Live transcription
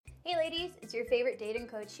Hey ladies, it's your favorite dating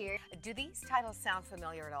coach here. Do these titles sound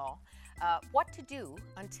familiar at all? What to do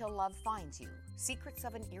until love finds you. Secrets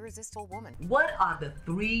of an irresistible woman. What are the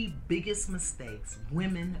 3 biggest mistakes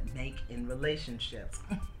women make in relationships?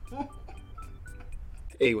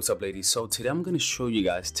 Hey, what's up, ladies? So today I'm going to show you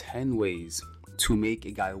guys 10 ways to make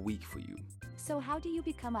a guy weak for you. So how do you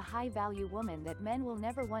become a high-value woman that men will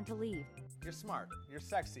never want to leave? You're smart, you're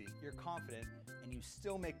sexy, you're confident, and you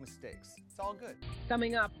still make mistakes. It's all good.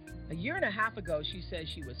 Coming up, a year and a half ago, she said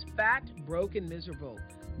she was fat, broke, and miserable.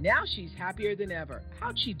 Now she's happier than ever.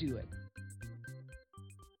 How'd she do it?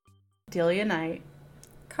 Delia Knight.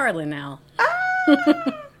 Carla Nell.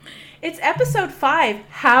 It's episode 5.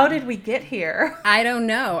 How did we get here? I don't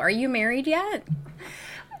know. Are you married yet?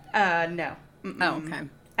 No. Oh, okay.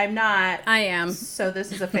 I'm not. I am. So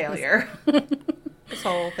this is a failure. This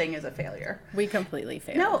whole thing is a failure. We completely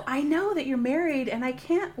failed. No, I know that you're married and I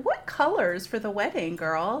can't. What colors for the wedding,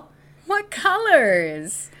 girl? What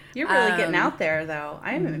colors? You're really getting out there, though.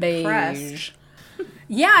 I am impressed.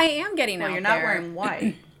 Yeah, I am getting out there. Well, you're not wearing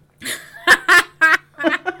white.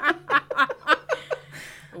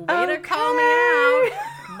 Way to call me out.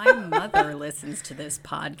 My mother listens to this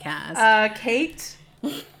podcast. Kate.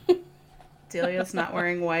 Delia's not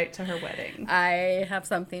wearing white to her wedding. I have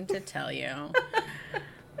something to tell you.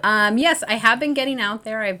 Yes, I have been getting out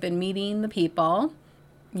there. I've been meeting the people.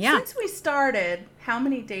 Yeah. Since we started, how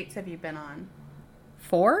many dates have you been on?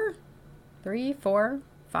 4? 3, 4,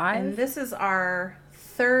 5? And this is our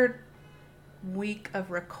 3rd week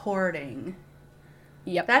of recording.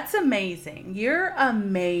 Yep. That's amazing. You're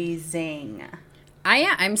amazing.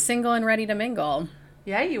 I'm single and ready to mingle.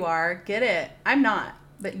 Yeah, you are. Get it. I'm not.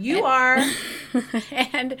 But you are.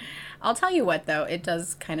 And I'll tell you what, though. It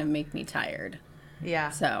does kind of make me tired.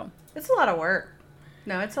 Yeah. So. It's a lot of work.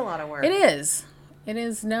 No, it's a lot of work. It is. It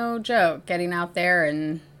is no joke getting out there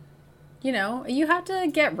and, you know, you have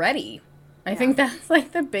to get ready. I think that's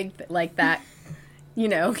like the big, like that, you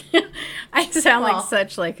know, I sound like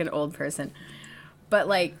such like an old person. But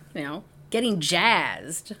like, you know, getting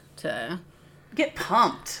jazzed to get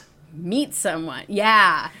pumped. Meet someone.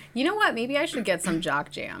 Yeah. You know what? Maybe I should get some jock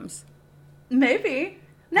jams. Maybe.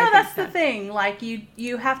 No, that's the thing. Like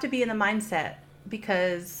you have to be in the mindset,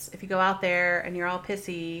 because if you go out there and you're all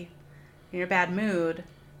pissy, in your bad mood,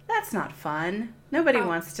 that's not fun. Nobody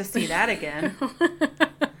wants to see that again.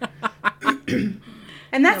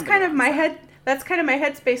 And that's kind of my head. That's kind of my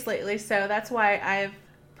headspace lately. So that's why I've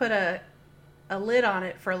put a lid on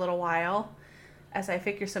it for a little while as I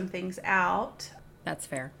figure some things out. That's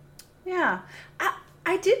fair. Yeah.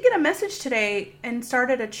 I did get a message today and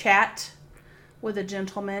started a chat with a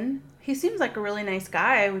gentleman. He seems like a really nice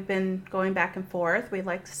guy. We've been going back and forth. We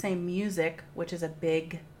like the same music, which is a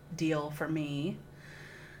big deal for me.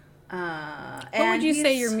 What would you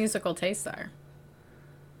say your musical tastes are?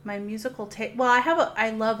 My musical taste? Well, I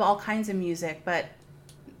love all kinds of music, but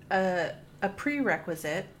a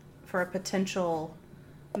prerequisite for a potential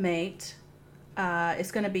mate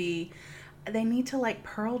is going to be they need to like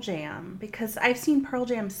Pearl Jam, because I've seen Pearl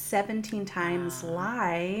Jam 17 times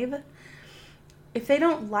live. If they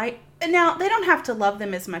don't like, now they don't have to love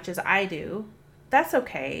them as much as I do. That's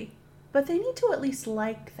okay. But they need to at least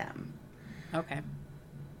like them. Okay.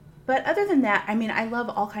 But other than that, I mean, I love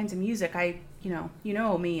all kinds of music. You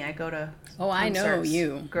know me. I go to concerts. I know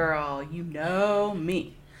you. Girl, you know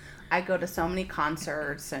me. I go to so many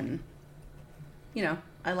concerts and, you know,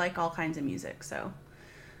 I like all kinds of music. So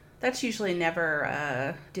that's usually never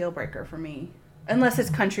a deal breaker for me. Unless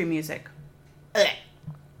it's country music. Ugh.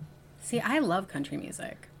 See, I love country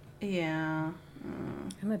music. Yeah.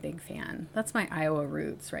 I'm a big fan. That's my Iowa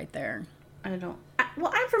roots right there. I'm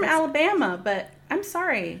from Alabama, but I'm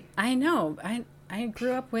sorry. I know. I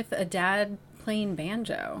grew up with a dad playing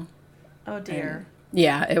banjo. Oh dear. And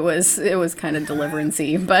yeah, it was kind of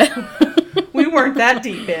deliverance-y, but we weren't that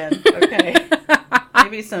deep in. Okay.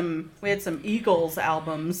 Maybe we had some Eagles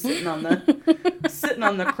albums sitting on the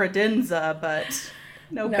credenza, but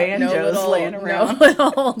no banjos laying around. No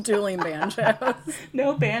little dueling banjos.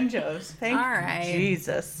 No banjos. Thank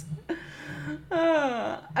Jesus.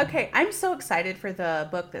 Okay, I'm so excited for the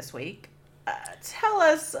book this week. Tell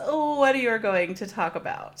us what you're going to talk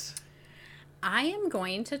about. I am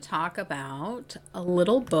going to talk about a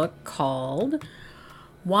little book called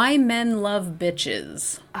Why Men Love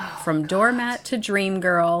Bitches. From Doormat to Dream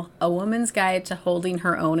Girl, A Woman's Guide to Holding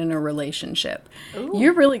Her Own in a Relationship. Ooh.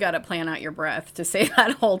 You really got to plan out your breath to say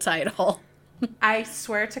that whole title. I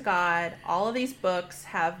swear to God, all of these books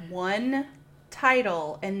have one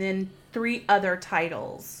title and then 3 other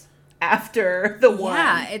titles after the one.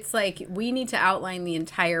 Yeah, it's like we need to outline the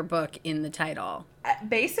entire book in the title.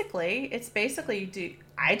 Basically, it's basically,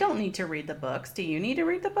 I don't need to read the books. Do you need to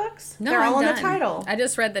read the books? No, They're I'm all in done. the title. I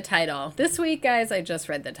just read the title. This week, guys, I just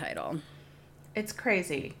read the title. It's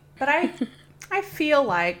crazy. But I feel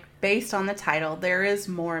like, based on the title, there is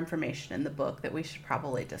more information in the book that we should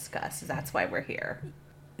probably discuss. That's why we're here.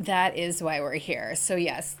 That is why we're here. So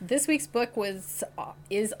yes, this week's book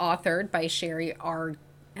is authored by Sherry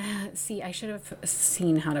See, I should have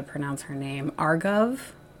seen how to pronounce her name. Argove,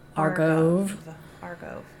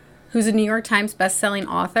 who's a New York Times bestselling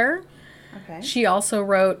author. Okay. She also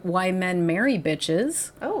wrote Why Men Marry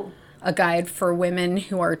Bitches. Oh. A guide for women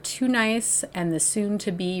who are too nice, and the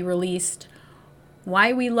soon-to-be released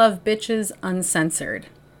Why We Love Bitches Uncensored.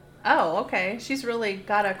 Oh, okay. She's really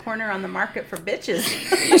got a corner on the market for bitches.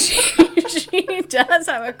 She does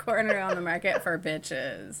have a corner on the market for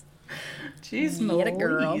bitches. Jeez, Get a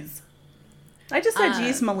girl. I just said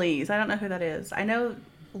Jeez Malise. I don't know who that is. I know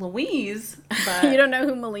Louise, but... You don't know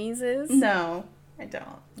who Malise is? No, I don't.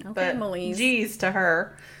 Okay, but Malise. Jeez to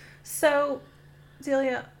her. So,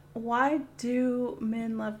 Zelia, why do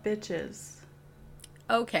men love bitches?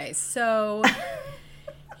 Okay, so...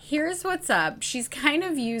 Here's what's up. She's kind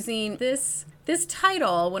of using this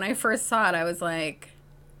title. When I first saw it, I was like,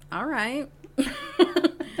 all right.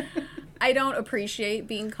 I don't appreciate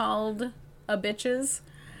being called a bitches.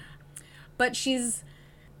 But she's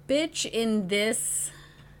bitch in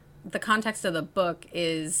the context of the book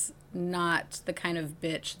is not the kind of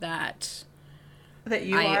bitch that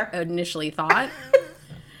you are initially thought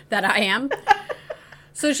that I am.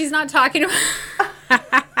 So she's not talking about...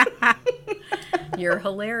 You're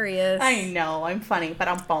hilarious. I know, I'm funny, but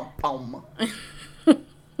I'm bum.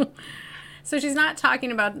 So she's not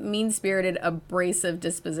talking about mean-spirited, abrasive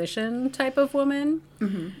disposition type of woman.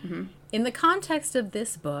 Mm-hmm, mm-hmm. In the context of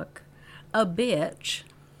this book, a bitch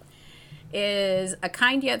is a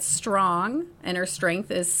kind yet strong, and her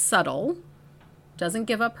strength is subtle. Doesn't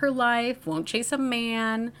give up her life, won't chase a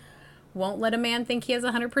man, won't let a man think he has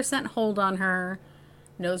 100% hold on her,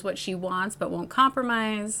 knows what she wants but won't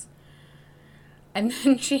compromise. And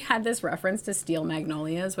then she had this reference to Steel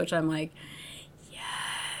Magnolias, which I'm like,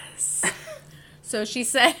 yes. So she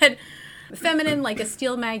said, feminine like a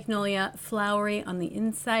steel magnolia, flowery on the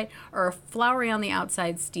inside, or flowery on the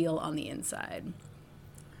outside, steel on the inside.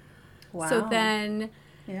 Wow. So then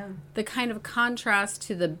yeah, the kind of contrast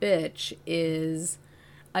to the bitch is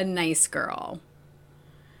a nice girl.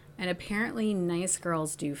 And apparently nice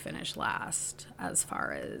girls do finish last as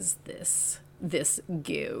far as this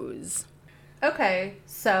goes. Okay,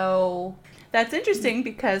 so that's interesting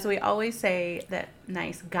because we always say that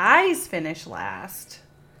nice guys finish last,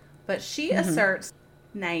 but she asserts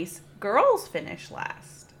nice girls finish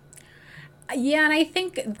last. Yeah, and I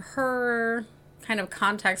think her kind of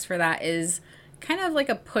context for that is kind of like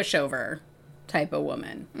a pushover type of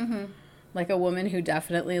woman. Mm-hmm. Like a woman who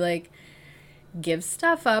definitely like gives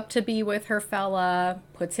stuff up to be with her fella,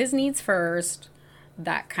 puts his needs first.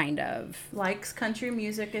 That kind of... Likes country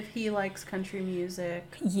music if he likes country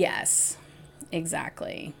music. Yes,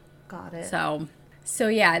 exactly. Got it. So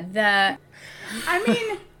yeah, I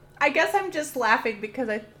mean, I guess I'm just laughing because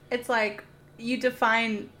it's like you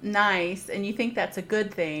define nice and you think that's a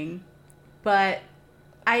good thing, but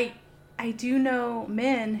I do know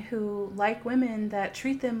men who like women that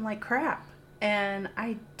treat them like crap, and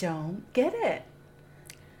I don't get it.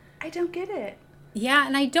 Yeah,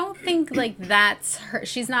 and I don't think like that's her.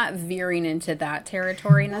 She's not veering into that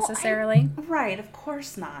territory necessarily. Right, of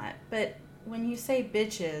course not. But when you say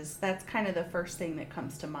bitches, that's kind of the first thing that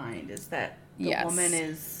comes to mind is that the woman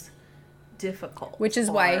is difficult. Which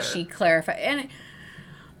is why she clarified. And,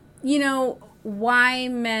 you know, why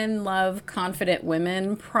men love confident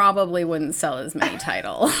women probably wouldn't sell as many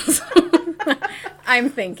titles. I'm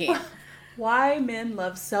thinking. Why men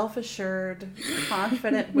love self-assured,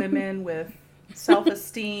 confident women with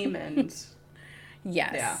self-esteem and...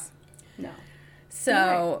 Yes. Yeah. No.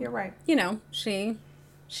 So, you're right. You know, she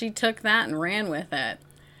took that and ran with it.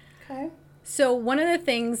 Okay. So one of the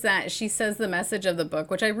things that she says the message of the book,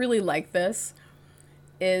 which I really like this,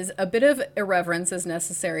 is a bit of irreverence is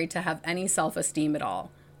necessary to have any self-esteem at all.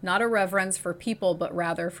 Not a reverence for people, but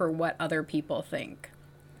rather for what other people think.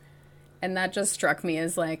 And that just struck me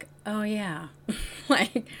as like, oh yeah.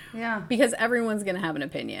 Like, yeah. Because everyone's going to have an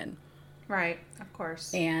opinion. Right, of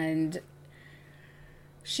course. And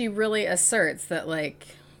she really asserts that, like,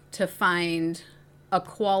 to find a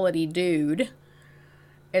quality dude,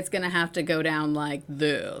 it's going to have to go down like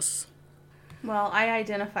this. Well, I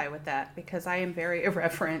identify with that because I am very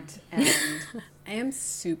irreverent. And I am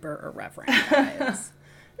super irreverent, guys.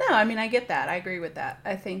 No, I mean, I get that. I agree with that.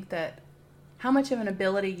 I think that how much of an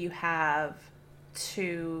ability you have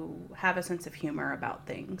to have a sense of humor about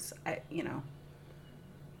things.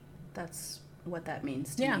 That's what that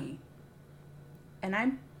means to me. And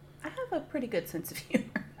I have a pretty good sense of humor,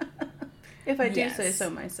 if I do say so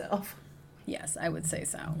myself. Yes, I would say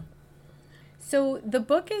so. So the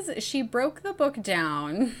book she broke the book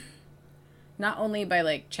down, not only by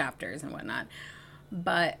like chapters and whatnot,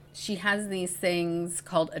 but she has these things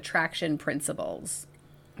called attraction principles.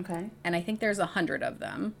 Okay. And I think there's 100 of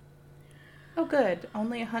them. Oh, good.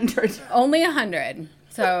 Only 100. Only 100.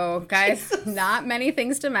 So, guys, not many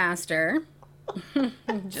things to master.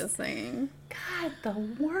 Just saying. God,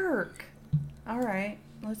 the work. All right.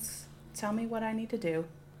 Tell me what I need to do.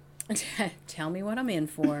 Tell me what I'm in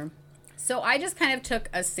for. So I just kind of took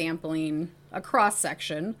a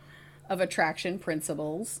cross-section of attraction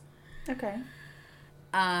principles. Okay.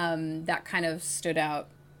 That kind of stood out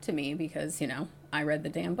to me because, I read the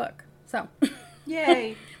damn book. So.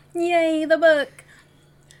 Yay. Yay, the book.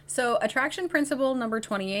 So attraction principle number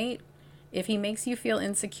 28. If he makes you feel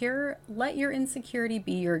insecure, let your insecurity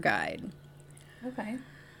be your guide. Okay.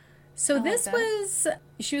 So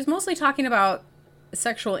she was mostly talking about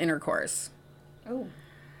sexual intercourse. Oh.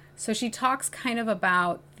 So she talks kind of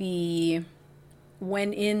about when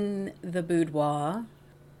in the boudoir,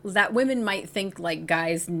 that women might think like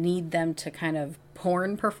guys need them to kind of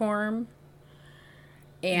porn perform.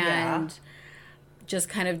 And just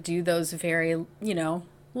kind of do those very,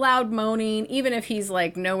 loud moaning, even if he's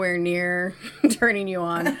like nowhere near turning you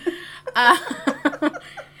on.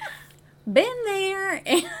 Been there.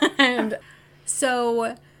 And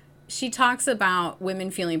so she talks about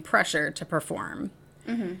women feeling pressure to perform.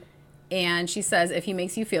 Mm-hmm. And she says, if he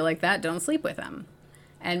makes you feel like that, don't sleep with him.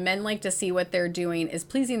 And men like to see what they're doing is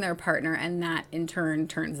pleasing their partner, and that in turn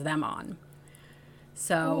turns them on.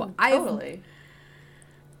 So totally.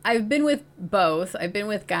 I've been with both. I've been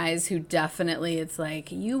with guys who definitely, it's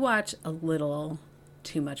like, you watch a little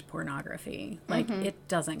too much pornography. Like, it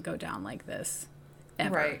doesn't go down like this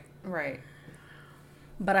ever. Right.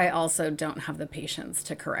 But I also don't have the patience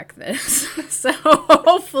to correct this. So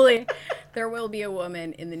hopefully there will be a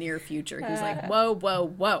woman in the near future who's like,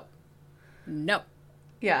 whoa. No.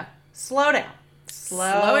 Yeah. Slow down.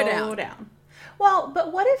 Slow it down. Well,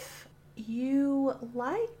 but what if you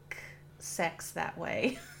like sex that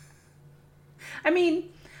way? I mean,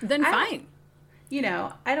 then fine.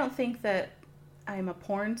 I don't think that I'm a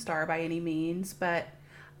porn star by any means, but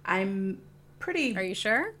I'm pretty. Are you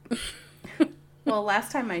sure? Well,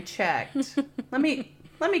 last time I checked, let me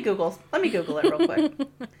Google it real quick.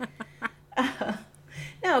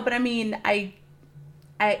 No, but I mean, I'm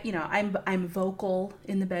vocal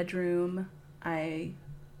in the bedroom. I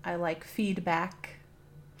like feedback.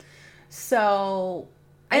 So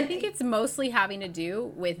I think it's mostly having to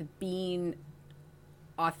do with being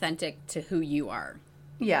authentic to who you are.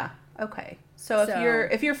 Yeah. Okay. So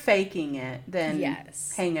if you're faking it, then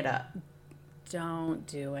hang it up. Don't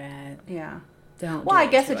do it. Yeah. Don't. Well, I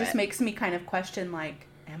guess it just makes me kind of question, like,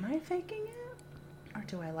 am I faking it, or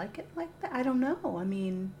do I like it like that? I don't know. I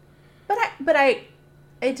mean, but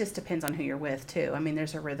it just depends on who you're with too. I mean,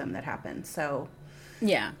 there's a rhythm that happens, so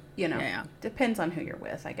depends on who you're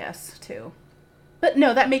with, I guess, too. But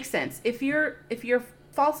no, that makes sense. If you're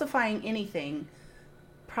falsifying anything,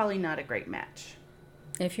 probably not a great match.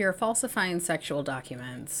 If you're falsifying sexual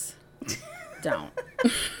documents, don't.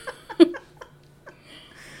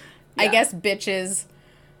 I guess bitches,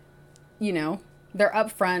 they're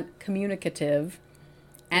upfront, communicative,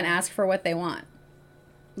 and ask for what they want.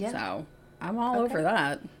 Yeah. So I'm all over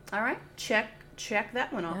that. All right. Check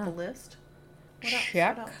that one off the list. What else?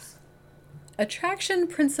 Check. What else? Attraction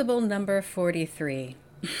principle number 43.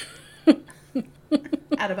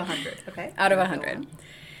 Out of 100. Okay. Out of 100.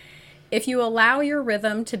 If you allow your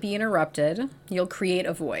rhythm to be interrupted, you'll create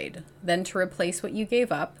a void. Then to replace what you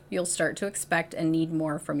gave up, you'll start to expect and need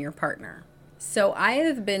more from your partner. So I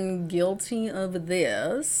have been guilty of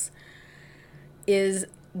this, is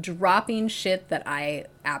dropping shit that I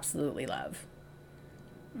absolutely love.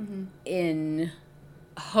 Mm-hmm. In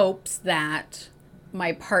hopes that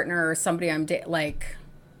my partner or somebody I'm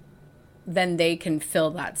then they can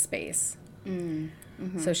fill that space. Mm-hmm.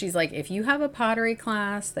 So she's like, if you have a pottery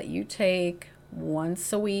class that you take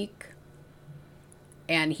once a week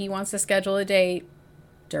and he wants to schedule a date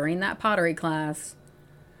during that pottery class,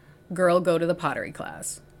 girl, go to the pottery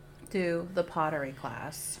class. Do the pottery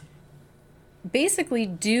class. Basically,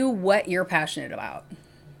 do what you're passionate about.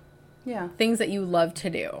 Yeah. Things that you love to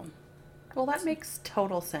do. Well, that makes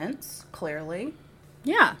total sense, clearly.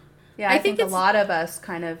 Yeah. Yeah, I think a lot of us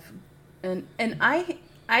kind of, and I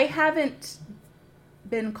haven't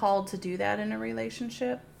been called to do that in a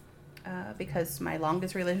relationship. because my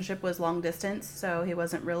longest relationship was long distance, so he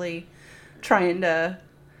wasn't really trying to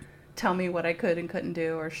tell me what I could and couldn't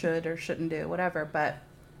do or should or shouldn't do, whatever. But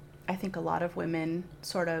I think a lot of women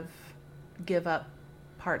sort of give up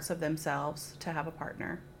parts of themselves to have a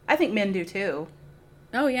partner. I think men do too.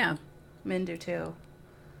 Oh, yeah. Men do too.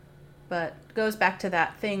 But it goes back to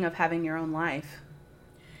that thing of having your own life.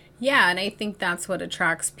 Yeah, and I think that's what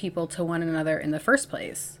attracts people to one another in the first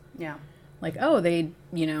place. Yeah. Like, oh, they,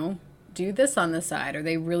 do this on the side, or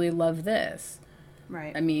they really love this.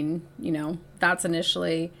 Right. I mean, that's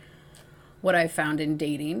initially what I found in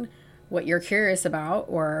dating, what you're curious about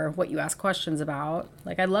or what you ask questions about.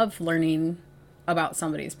 Like, I love learning about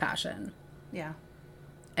somebody's passion. Yeah.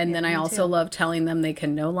 And then I also love telling them they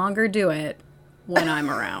can no longer do it when I'm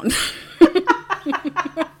around.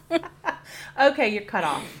 Okay, you're cut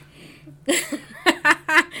off.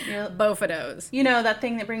 Both of those. That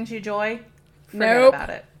thing that brings you joy? Forget Nope. about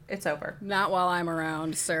it. It's over. Not while I'm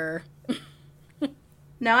around, sir.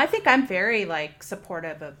 No, I think I'm very,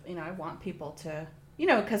 supportive of, I want people to,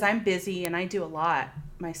 because I'm busy and I do a lot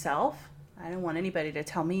myself. I don't want anybody to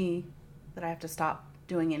tell me that I have to stop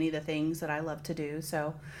doing any of the things that I love to do.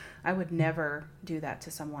 So I would never do that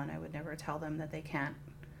to someone. I would never tell them that they can't,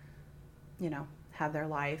 have their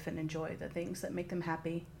life and enjoy the things that make them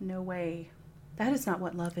happy. No way. That is not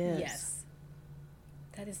what love is. Yes.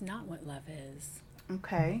 That is not what love is.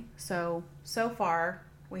 Okay. So far,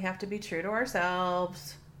 we have to be true to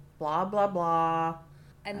ourselves. Blah, blah, blah.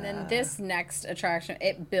 And then this next attraction,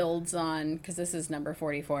 it builds on, because this is number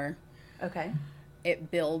 44. Okay.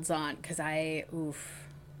 It builds on, because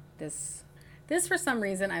this for some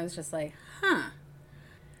reason, I was just like,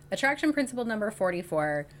 Attraction principle number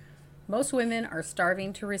 44. Most women are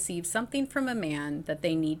starving to receive something from a man that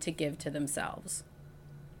they need to give to themselves.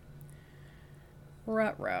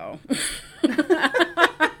 Ruh-roh.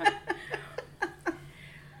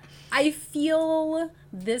 I feel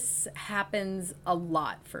this happens a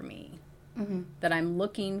lot for me. Mm-hmm. That I'm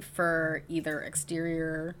looking for either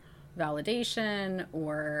exterior validation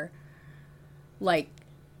or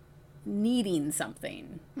needing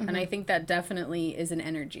something. Mm-hmm. And I think that definitely is an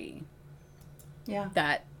energy. Yeah.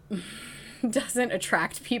 That doesn't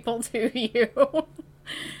attract people to you.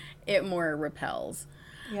 It more repels.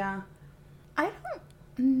 Yeah. I don't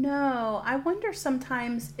know. I wonder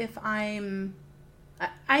sometimes if I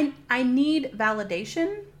need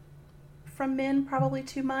validation from men probably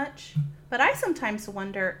too much, but I sometimes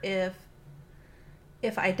wonder if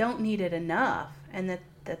I don't need it enough and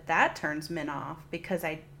that turns men off because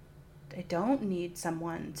I don't need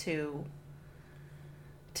someone to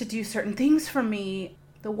do certain things for me.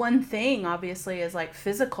 The one thing obviously is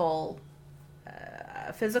physical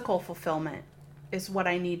fulfillment is what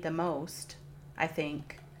I need the most, I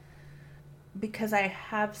think, because I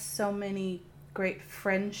have so many great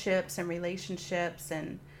friendships and relationships,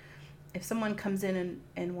 and if someone comes in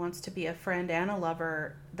and wants to be a friend and a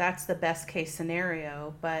lover, that's the best case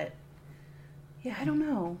scenario. But yeah, I don't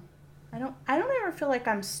know. I don't ever feel like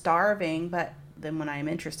I'm starving, but then when I'm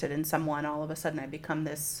interested in someone, all of a sudden I become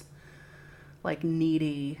this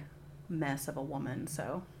needy mess of a woman.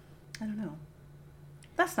 So I don't know.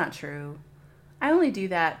 That's not true. I only do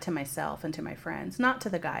that to myself and to my friends, not to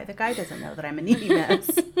the guy. The guy doesn't know that I'm a needy mess.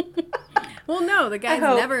 Well, no, the guys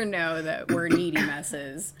never know that we're needy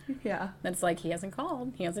messes. Yeah. That's he hasn't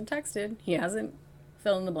called, he hasn't texted, he hasn't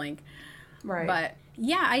fill in the blank. Right. But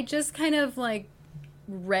yeah, I just kind of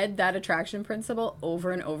read that attraction principle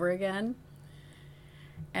over and over again.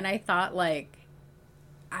 And I thought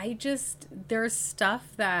there's stuff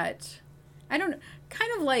that, I don't know,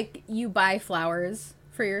 kind of you buy flowers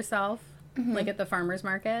for yourself, mm-hmm. At the farmer's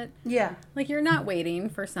market. Yeah. You're not waiting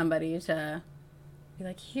for somebody to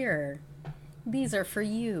be here, these are for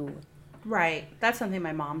you. Right. That's something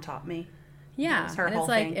my mom taught me. Yeah. That's her and whole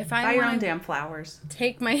thing. If I buy your own damn flowers.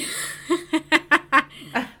 Take my...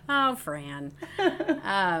 Oh, Fran.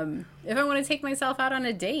 If I want to take myself out on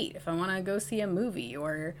a date, if I want to go see a movie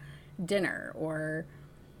or dinner or,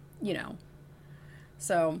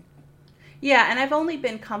 so. Yeah, and I've only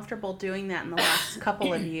been comfortable doing that in the last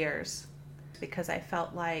couple of years because I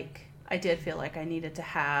did feel like I needed to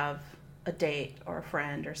have a date or a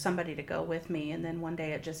friend or somebody to go with me, and then one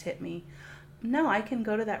day it just hit me. No, I can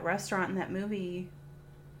go to that restaurant and that movie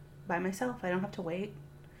by myself. I don't have to wait.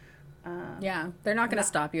 Yeah, they're not going to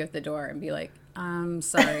stop you at the door and be like,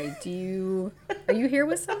 sorry, are you here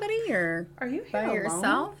with somebody or are you here by alone?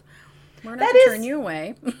 Yourself? We're not going to turn you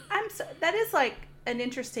away. That is an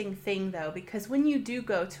interesting thing though, because when you do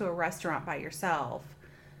go to a restaurant by yourself,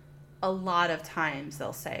 a lot of times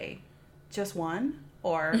they'll say, just one?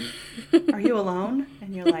 Or, are you alone?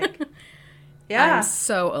 And you're like, yeah. I'm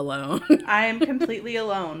so alone. I am completely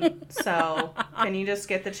alone. So can you just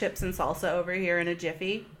get the chips and salsa over here in a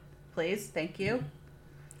jiffy? Please? Thank you.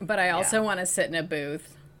 But I also want to sit in a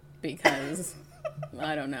booth because,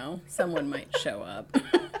 I don't know, someone might show up.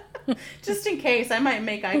 Just in case. I might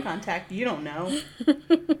make eye contact. You don't know.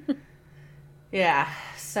 Yeah.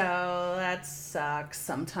 So that sucks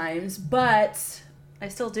sometimes. But I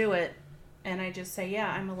still do it. And I just say,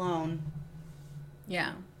 yeah, I'm alone.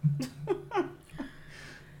 Yeah.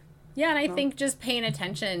 Yeah, and I think just paying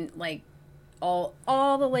attention, like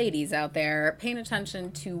all the ladies out there, paying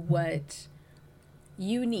attention to what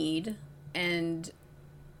you need and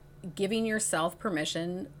giving yourself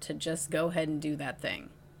permission to just go ahead and do that thing.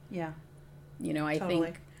 Yeah. You know, I Totally.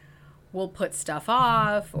 think we'll put stuff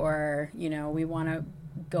off, or, you know, we want to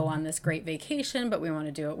go on this great vacation, but we want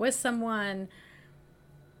to do it with someone.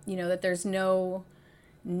 You know, that there's no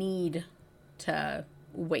need to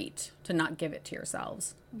wait, to not give it to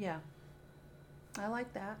yourselves. Yeah. I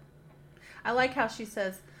like that. I like how she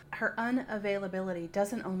says her unavailability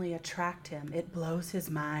doesn't only attract him, it blows his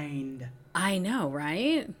mind. I know,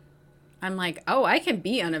 right? I'm like, oh, I can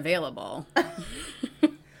be unavailable.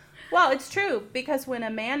 Well, it's true, because when a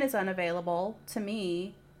man is unavailable, to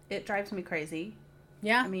me, it drives me crazy.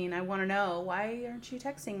 Yeah. I mean, I want to know, why aren't you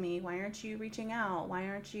texting me? Why aren't you reaching out? Why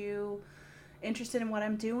aren't you interested in what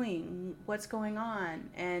I'm doing? What's going on?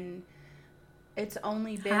 And it's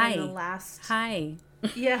only been in the last... Hi.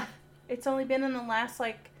 Yeah. It's only been in the last,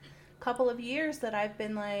 like, couple of years that I've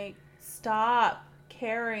been like, stop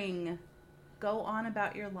caring. Go on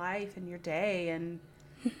about your life and your day. And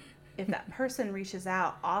if that person reaches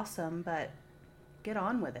out, awesome, but get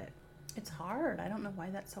on with it. It's hard. I don't know why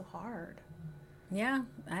that's so hard. Yeah,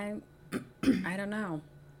 I don't know.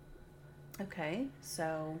 Okay,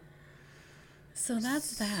 so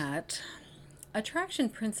that's that. Attraction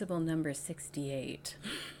principle number 68.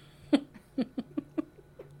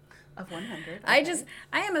 of 100. Okay.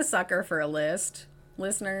 I am a sucker for a list.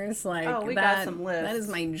 Listeners, like, oh, we that, got some lists. that is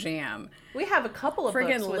my jam. We have a couple of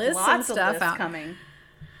Friggin' books with lists lots and of stuff lists out. coming.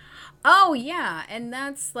 Oh, yeah, and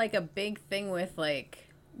that's like a big thing with like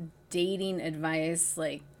dating advice,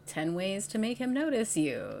 like 10 ways to make him notice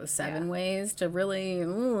you, 7 ways to really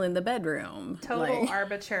in the bedroom. Total like,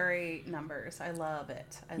 arbitrary numbers. I love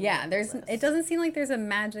it. It doesn't seem like there's a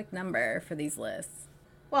magic number for these lists.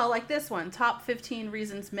 Well, like this one, top 15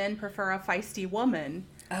 reasons men prefer a feisty woman.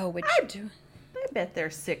 Oh, which I bet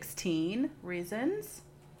there's 16 reasons.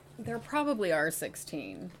 There probably are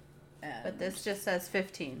 16. But this just says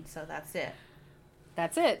 15, so that's it.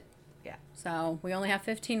 That's it. Yeah. So we only have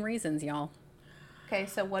 15 reasons, y'all. Okay,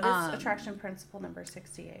 so what is attraction principle number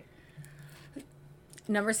 68?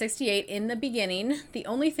 Number 68, in the beginning, the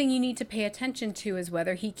only thing you need to pay attention to is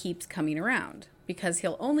whether he keeps coming around, because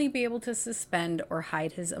he'll only be able to suspend or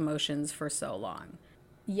hide his emotions for so long.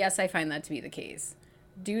 Yes, I find that to be the case.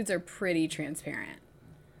 Dudes are pretty transparent.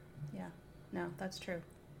 Yeah, no, that's true.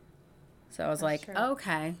 So I was like, true.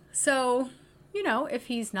 okay. So, you know, if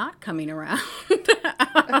he's not coming around,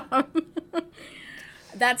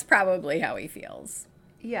 that's probably how he feels.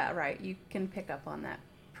 Yeah, right. You can pick up on that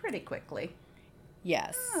pretty quickly.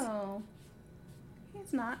 Yes. Oh,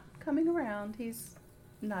 he's not coming around. He's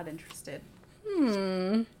not interested.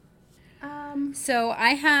 So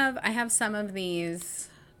I have some of these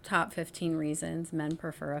top 15 reasons men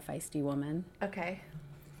prefer a feisty woman. Okay.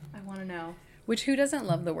 I want to know. Which, who doesn't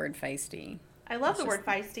love the word feisty? I love the word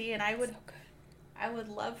feisty, and I would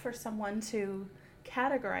love for someone to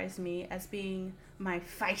categorize me as being my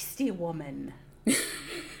feisty woman.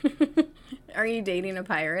 Are you dating a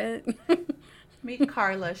pirate? Meet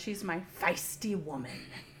Carla. She's my feisty woman.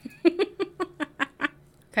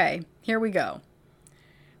 Okay, here we go.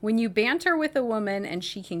 When you banter with a woman and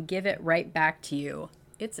she can give it right back to you,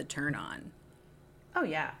 it's a turn on. Oh,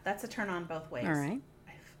 yeah. That's a turn on both ways. All right.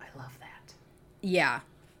 I love that. Yeah.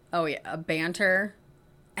 Oh, yeah. A banter.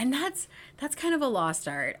 And that's kind of a lost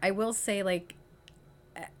art. I will say, like,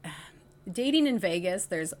 dating in Vegas,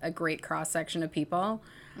 there's a great cross-section of people.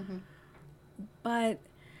 Mm-hmm. But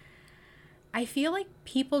I feel like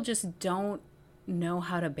people just don't know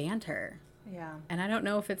how to banter. Yeah. And I don't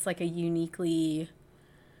know if it's like a uniquely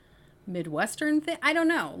Midwestern thing. I don't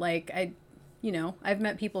know. Like, I've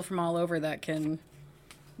met people from all over that can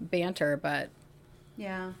banter, but...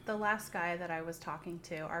 Yeah, the last guy that I was talking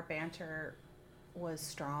to, our banter was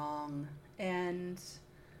strong, and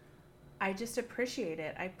I just appreciate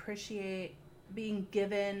it. I appreciate being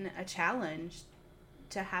given a challenge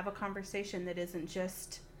to have a conversation that isn't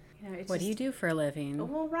just, it's what do you do for a living?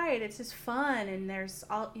 Well, right, it's just fun, and there's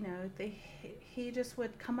all, he just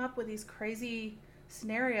would come up with these crazy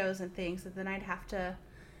scenarios and things that then I'd have to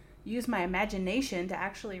use my imagination to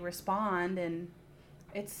actually respond, and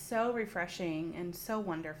it's so refreshing and so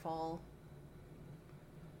wonderful.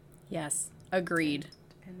 Yes, agreed.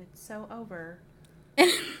 And it's so over.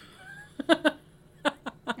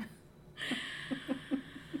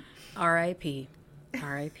 R.I.P.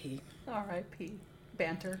 R.I.P. R.I.P.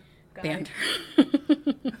 Banter. Guy. Banter.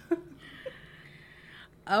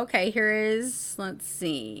 Okay, here is, let's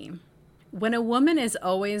see. When a woman is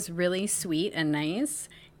always really sweet and nice,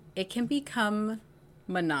 it can become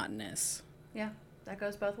monotonous. Yeah, that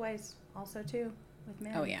goes both ways also too with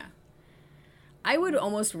men. Oh, yeah. I would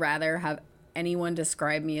almost rather have anyone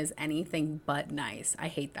describe me as anything but nice. I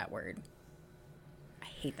hate that word. I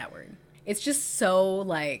hate that word. It's just so,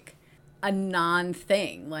 like, a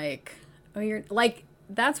non-thing. Like, oh, you're, like,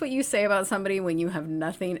 that's what you say about somebody when you have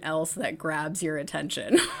nothing else that grabs your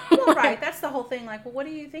attention. Well, right. That's the whole thing. Like, well, what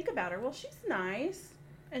do you think about her? Well, she's nice.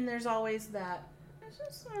 And there's always that, it's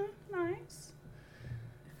just nice.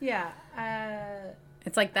 Yeah.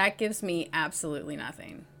 It's like, that gives me absolutely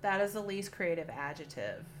nothing. That is the least creative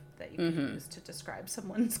adjective that you can use to describe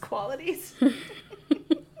someone's qualities.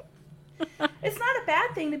 It's not a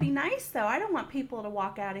bad thing to be nice, though. I don't want people to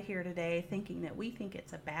walk out of here today thinking that we think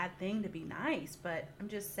it's a bad thing to be nice, but I'm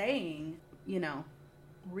just saying, you know,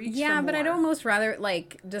 reach Yeah, for but more. I'd almost rather,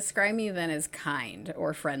 like, describe me then as kind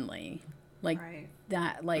or friendly. Like, Right.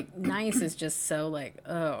 that, like, nice is just so, like,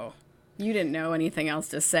 oh, you didn't know anything else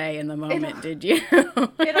to say in the moment, did you?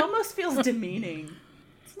 It almost feels demeaning.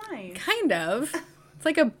 It's nice. Kind of. It's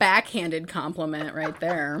like a backhanded compliment right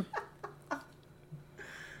there.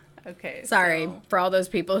 Okay. Sorry so- for all those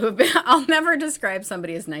people who've been. I'll never describe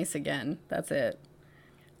somebody as nice again. That's it.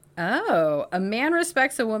 Oh, a man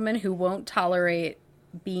respects a woman who won't tolerate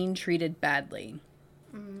being treated badly.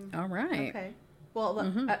 All right. Okay. Well,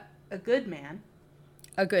 a good man.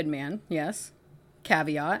 A good man, yes.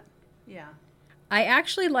 Caveat. Yeah. I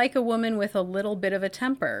actually like a woman with a little bit of a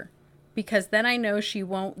temper because then I know she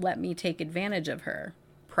won't let me take advantage of her.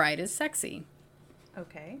 Pride is sexy.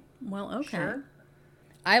 Okay. Well, okay. Sure.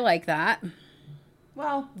 I like that.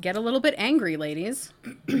 Well, Get a little bit angry, ladies.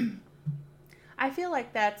 I feel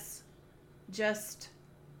like that's just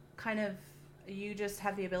kind of, you just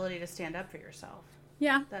have the ability to stand up for yourself.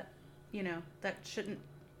 Yeah. That, you know, that shouldn't,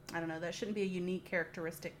 I don't know, that shouldn't be a unique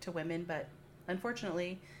characteristic to women, but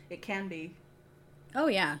unfortunately it can be, Oh,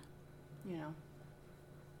 yeah. you know.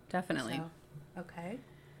 Definitely. So, okay.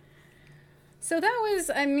 So that was,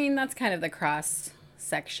 I mean, that's kind of the cross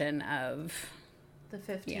section of The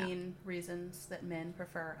 15 reasons that men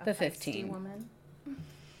prefer a The feisty 15. woman.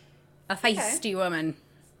 a feisty woman.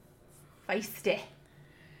 Feisty.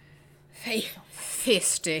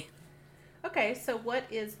 Feisty. Okay, so what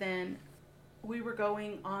is then, we were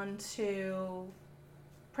going on to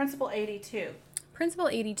Principle 82. Principle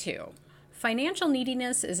 82. Financial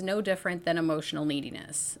neediness is no different than emotional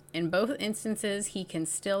neediness. In both instances, he can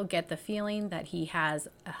still get the feeling that he has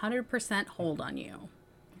 100% hold on you.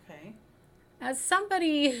 Okay. As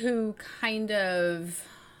somebody who kind of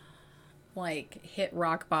like hit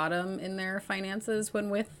rock bottom in their finances when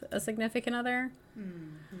with a significant other,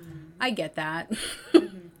 I get that.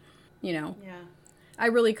 You know, Yeah. I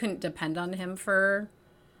really couldn't depend on him for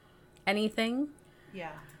anything,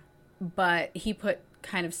 Yeah. but he put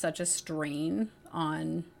kind of such a strain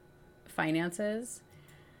on finances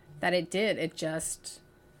that it's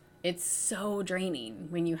so draining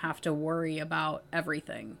when you have to worry about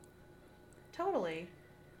everything. Totally.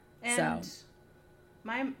 And So.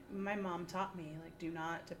 my mom taught me, like, do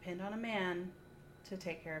not depend on a man to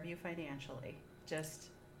take care of you financially. Just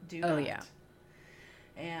do not. Oh, yeah.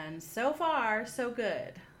 And so far, so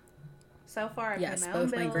good. So far, I've Yes, paid my own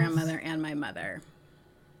both my bills. grandmother and my mother.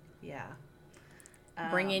 Yeah.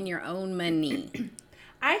 Bring in your own money.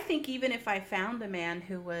 I think even if I found a man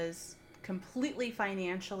who was completely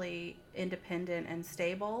financially independent and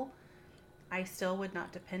stable, I still would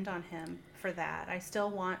not depend on him for that. I still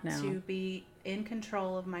want No. to be in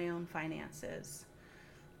control of my own finances.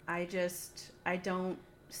 I don't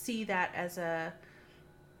see that as a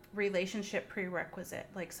relationship prerequisite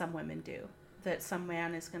like some women do, that some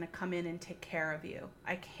man is going to come in and take care of you.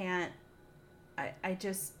 I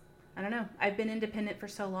don't know. I've been independent for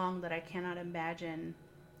so long that I cannot imagine,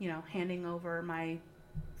 handing over my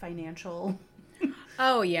financial.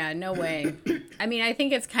 Oh, yeah, no way. I mean, I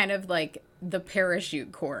think it's kind of like the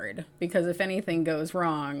parachute cord, because if anything goes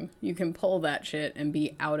wrong, you can pull that shit and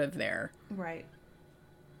be out of there. Right.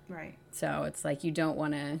 Right. So it's like you don't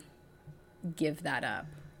want to give that up.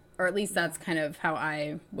 Or at least that's kind of how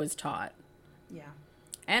I was taught. Yeah.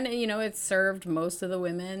 And, you know, it served most of the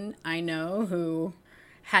women I know who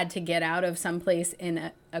had to get out of someplace in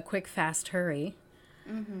a quick, fast hurry,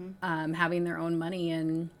 having their own money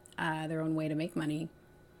and their own way to make money.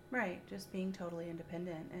 Right. Just being totally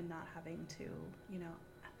independent and not having to, you know,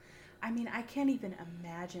 I mean, I can't even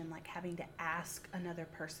imagine like having to ask another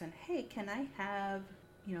person, hey, can I have,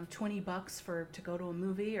 you know, $20 to go to a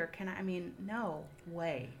movie, or can I mean, no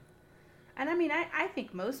way. And I mean, I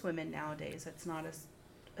think most women nowadays, it's not a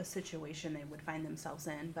situation they would find themselves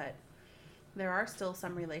in, but there are still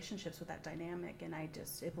some relationships with that dynamic, and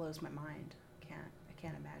it blows my mind. I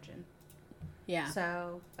can't imagine. Yeah.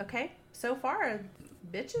 So, okay. So far,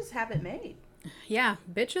 bitches have it made. Yeah.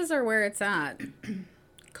 Bitches are where it's at.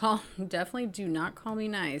 Definitely do not call me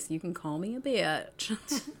nice. You can call me a bitch.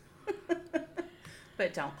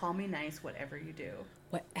 But don't call me nice, whatever you do.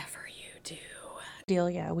 Whatever you do.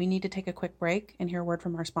 Delia, we need to take a quick break and hear a word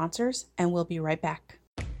from our sponsors, and we'll be right back.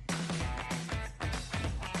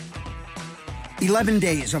 11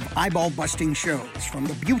 days of eyeball-busting shows, from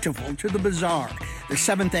the beautiful to the bizarre. The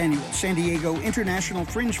 7th annual San Diego International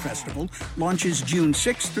Fringe Festival launches June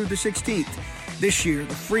 6th through the 16th. This year,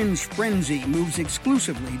 the Fringe Frenzy moves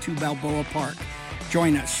exclusively to Balboa Park.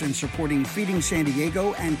 Join us in supporting Feeding San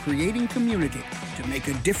Diego and creating community to make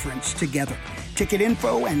a difference together. Ticket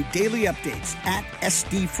info and daily updates at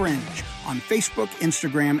SD Fringe on Facebook,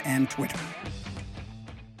 Instagram, and Twitter.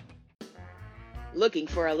 Looking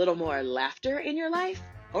for a little more laughter in your life?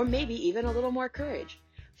 Or maybe even a little more courage?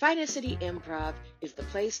 Finest City Improv is the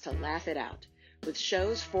place to laugh it out, with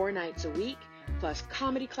shows 4 nights a week, plus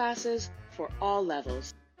comedy classes for all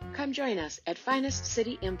levels. Come join us at Finest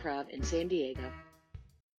City Improv in San Diego.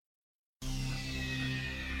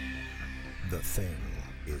 The Thing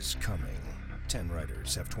is coming. 10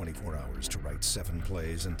 writers have 24 hours to write 7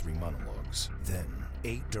 plays and 3 monologues. Then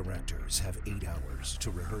 8 directors have 8 hours to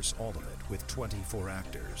rehearse all of it with 24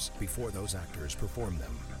 actors before those actors perform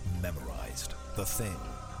them memorized. The Thing,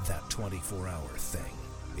 that 24-hour thing.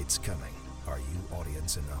 It's coming. Are you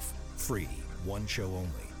audience enough? Free, 1 show only.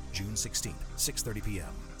 June 16th, 6:30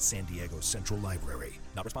 p.m. San Diego Central Library.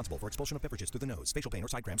 Not responsible for expulsion of beverages through the nose, facial pain, or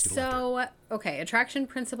side cramps due to laughter. So, okay, attraction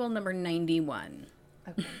principle number 91.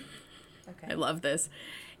 Okay. I love this.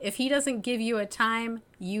 If he doesn't give you a time,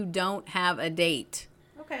 you don't have a date.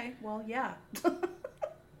 Okay, well, yeah.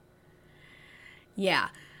 Yeah.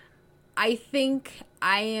 I think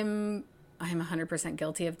I'm 100%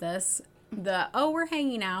 guilty of this. We're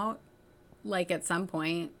hanging out, like, at some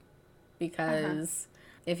point, because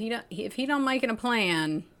if he don't make it a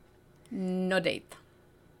plan, no date.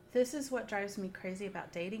 This is what drives me crazy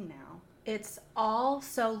about dating now. It's all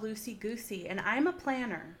so loosey-goosey, and I'm a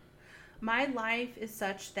planner. My life is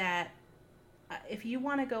such that if you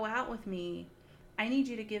want to go out with me, I need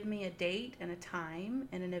you to give me a date and a time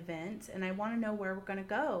and an event, and I want to know where we're going to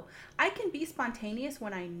go. I can be spontaneous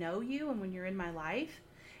when I know you and when you're in my life,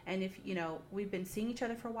 and if, you know, we've been seeing each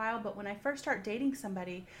other for a while, but when I first start dating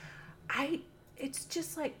somebody, it's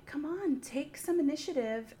just like, come on, take some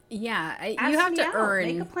initiative. Yeah, you have to earn.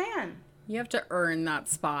 Make a plan. You have to earn that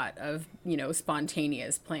spot of, you know,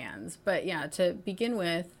 spontaneous plans. But yeah, to begin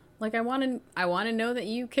with, like, I want to know that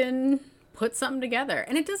you can put something together.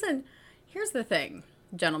 And it doesn't. Here's the thing,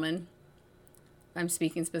 gentlemen. I'm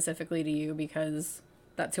speaking specifically to you because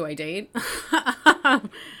that's who I date.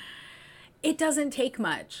 It doesn't take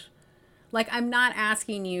much. Like, I'm not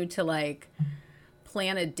asking you to, like,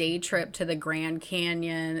 plan a day trip to the Grand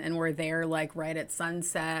Canyon and we're there, like, right at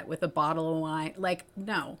sunset with a bottle of wine. Like,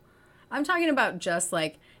 no. I'm talking about just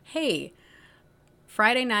like, hey,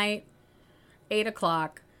 Friday night, 8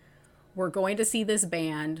 o'clock, we're going to see this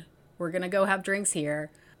band. We're going to go have drinks here.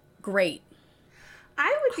 Great.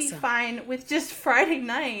 I would be fine with just Friday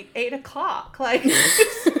night, 8 o'clock. Like,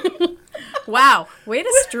 wow. Way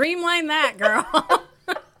to streamline that, girl.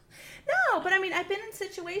 No, but I mean, I've been in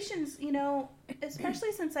situations, you know,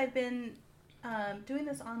 especially since I've been doing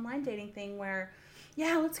this online dating thing where,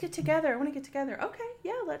 yeah, let's get together. I want to get together. Okay,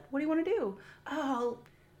 yeah, what do you want to do? Oh,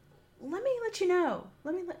 let me let you know.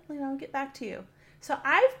 Let me get back to you. So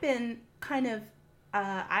I've been kind of,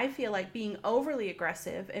 I feel like being overly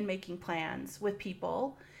aggressive and making plans with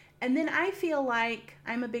people. And then I feel like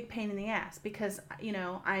I'm a big pain in the ass because, you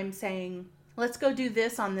know, I'm saying, let's go do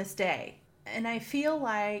this on this day. And I feel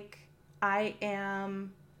like I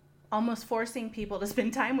am almost forcing people to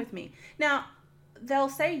spend time with me. Now, they'll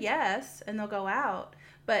say yes and they'll go out,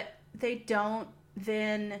 but they don't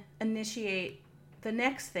then initiate the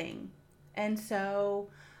next thing. And so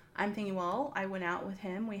I'm thinking, well, I went out with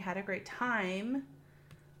him. We had a great time.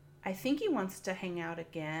 I think he wants to hang out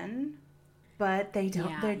again, but they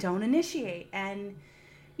don't initiate. And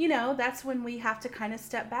you know, that's when we have to kind of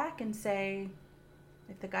step back and say,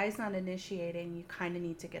 if the guy's not initiating, you kind of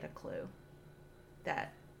need to get a clue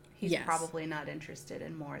that he's probably not interested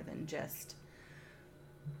in more than just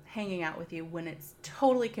hanging out with you when it's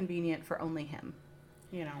totally convenient for only him,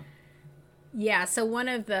 you know. Yeah, so one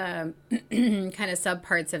of the kind of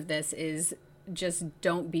subparts of this is just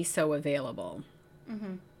don't be so available.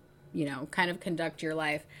 Mm-hmm. You know, kind of conduct your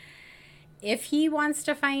life. If he wants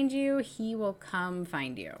to find you, he will come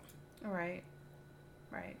find you. Right.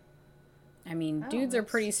 Right. I mean, dudes are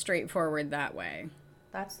pretty straightforward that way.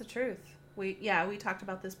 That's the truth. We talked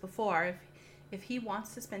about this before. If he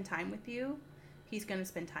wants to spend time with you, he's going to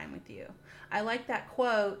spend time with you. I like that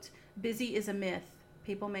quote, busy is a myth.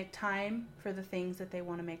 People make time for the things that they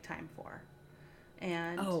want to make time for.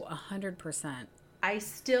 And 100%. I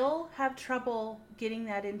still have trouble getting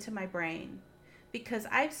that into my brain because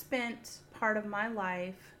I've spent part of my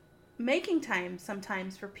life making time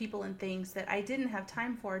sometimes for people and things that I didn't have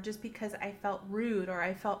time for just because I felt rude or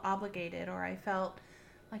I felt obligated or I felt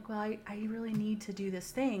like, well, I really need to do this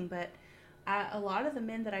thing. But a lot of the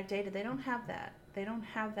men that I've dated, they don't have that. They don't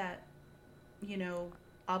have that, you know,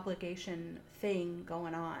 obligation thing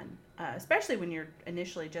going on, especially when you're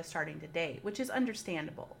initially just starting to date, which is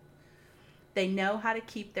understandable. They know how to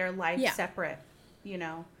keep their life separate, you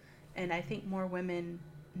know, and I think more women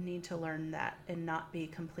need to learn that and not be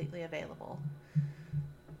completely available.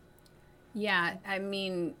 Yeah, I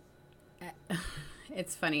mean,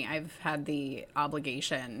 it's funny. I've had the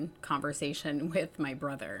obligation conversation with my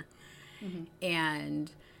brother, and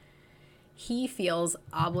he feels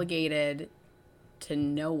obligated to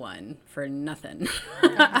no one for nothing.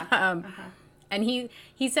 And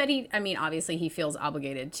he said obviously he feels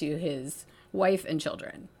obligated to his wife and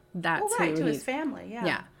children. That's to his family.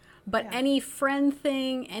 Yeah. But any friend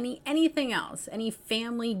thing, anything else, any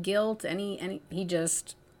family guilt, any he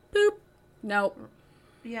just boop. Nope.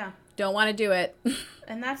 Yeah. Don't want to do it.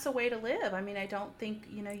 And that's the way to live. I mean, I don't think,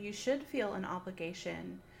 you know, you should feel an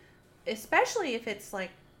obligation, especially if it's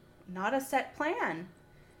like not a set plan.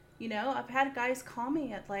 You know, I've had guys call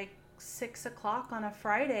me at like 6 o'clock on a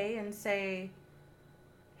Friday and say,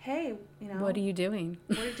 hey, you know, what are you doing?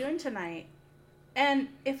 What are you doing tonight? And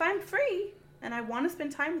if I'm free and I want to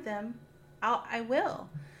spend time with them, I will.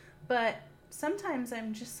 But sometimes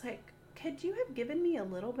I'm just like, could you have given me a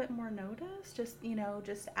little bit more notice? Just, you know,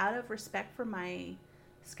 just out of respect for my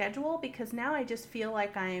schedule, because now I just feel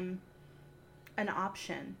like I'm an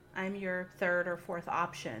option. I'm your third or fourth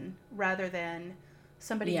option rather than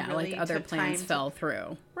somebody who really like other took plans time fell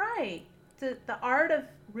through. Right. The art of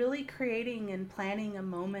really creating and planning a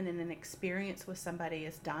moment and an experience with somebody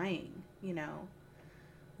is dying, you know.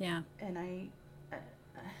 Yeah. And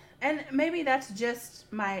and maybe that's just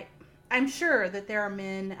I'm sure that there are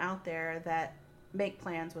men out there that make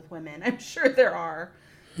plans with women. I'm sure there are.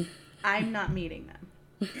 I'm not meeting them.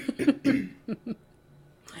 I'm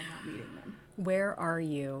not meeting them. Where are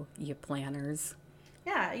you planners?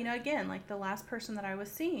 Yeah, you know, again, like the last person that I was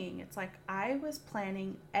seeing, it's like I was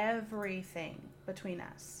planning everything between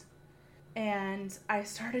us. And I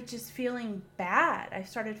started just feeling bad. I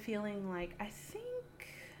started feeling like, I think,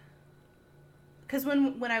 because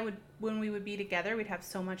when we would be together, we'd have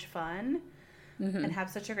so much fun and have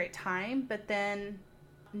such a great time, but then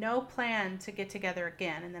no plan to get together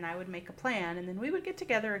again. And then I would make a plan, and then we would get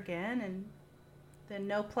together again, and then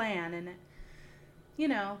no plan. And, you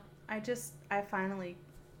know, I finally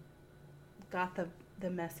got the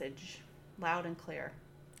message loud and clear.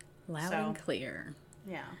 Loud and clear.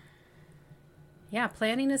 Yeah. Yeah,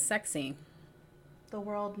 planning is sexy. The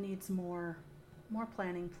world needs more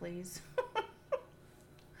planning, please.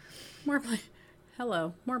 More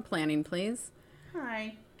planning, please.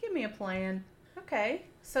 Hi, give me a plan. Okay,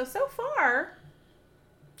 so far,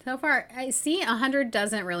 I see 100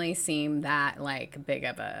 doesn't really seem that like big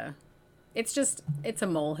of a. It's a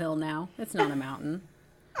molehill now. It's not a mountain.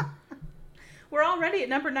 We're already at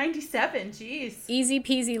number 97. Jeez. Easy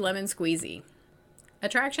peasy lemon squeezy.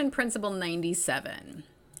 Attraction principle 97.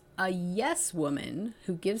 A yes woman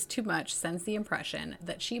who gives too much sends the impression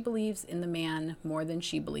that she believes in the man more than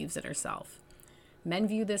she believes in herself. Men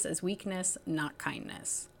view this as weakness, not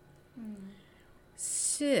kindness.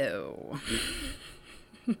 So.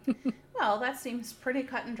 Well, that seems pretty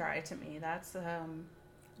cut and dry to me. That's,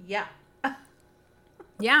 yeah.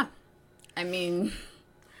 Yeah. I mean,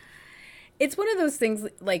 it's one of those things,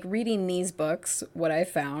 like reading these books, what I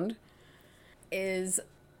found is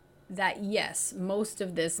that, yes, most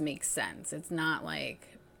of this makes sense. It's not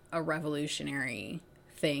like a revolutionary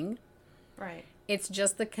thing. Right. It's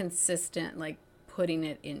just the consistent, like, putting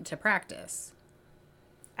it into practice.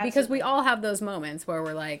 Because we all have those moments where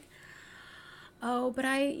we're like, oh, but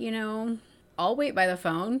I'll wait by the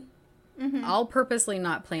phone. Mm-hmm. I'll purposely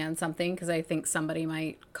not plan something because I think somebody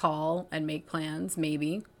might call and make plans,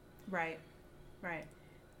 maybe. Right.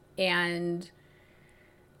 And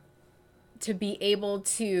to be able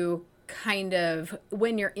to kind of,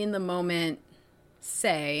 when you're in the moment,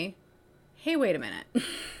 say, hey, wait a minute.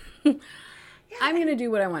 I'm going to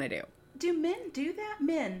do what I want to do. Do men do that?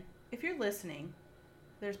 Men, if you're listening,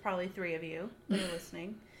 there's probably 3 of you that are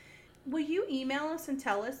listening. Will you email us and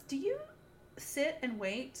tell us, do you sit and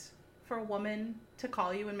wait for a woman to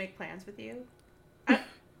call you and make plans with you?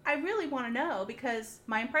 I really want to know, because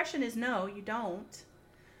my impression is no, you don't.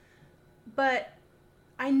 But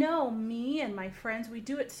I know me and my friends, we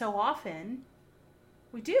do it so often.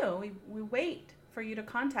 We do. We wait for you to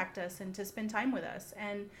contact us and to spend time with us.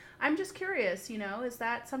 And I'm just curious, is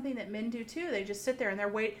that something that men do too? They just sit there and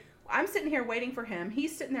they're I'm sitting here waiting for him.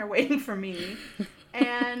 He's sitting there waiting for me.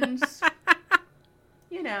 And,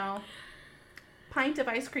 pint of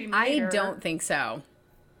ice cream later. I don't think so.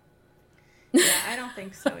 Yeah, I don't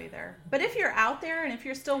think so either. But if you're out there and if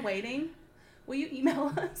you're still waiting, will you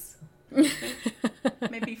email us?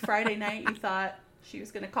 Maybe Friday night you thought she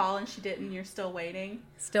was going to call and she didn't. You're still waiting.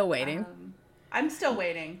 Still waiting. I'm still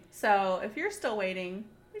waiting. So if you're still waiting,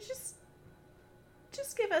 just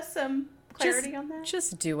give us some clarity on that.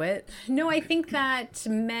 Just do it. No, I think that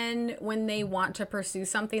men, when they want to pursue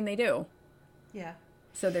something, they do. Yeah.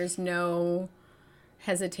 So there's no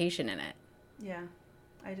hesitation in it. Yeah,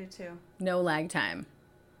 I do too. No lag time.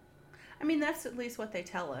 I mean, that's at least what they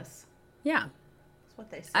tell us. Yeah. That's what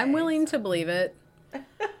they say. I'm willing to believe it.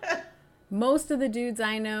 Most of the dudes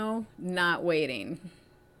I know, not waiting.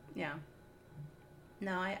 Yeah.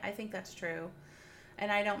 No, I think that's true.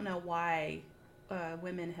 And I don't know why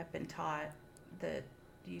women have been taught that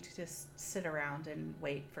you just sit around and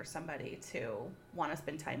wait for somebody to want to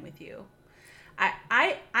spend time with you.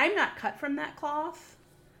 I'm not cut from that cloth.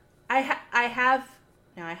 I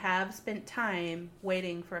have spent time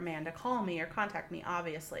waiting for a man to call me or contact me,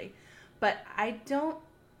 obviously, but I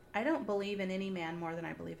don't believe in any man more than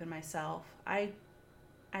I believe in myself. I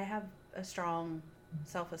have a strong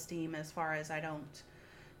self-esteem as far as I don't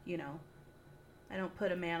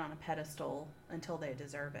put a man on a pedestal until they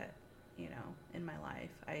deserve it, in my life.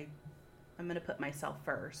 I'm going to put myself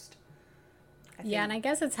first. And I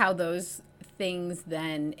guess it's how those things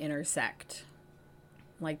then intersect.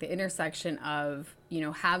 Like the intersection of,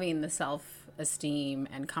 having the self-esteem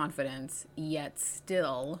and confidence, yet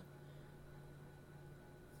still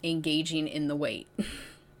engaging in the wait.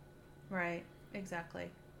 Right, exactly.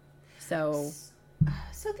 So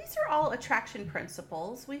these are all attraction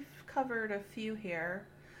principles. We've covered a few here.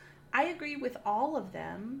 I agree with all of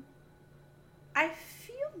them. I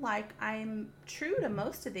feel like I'm true to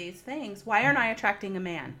most of these things. Why aren't I attracting a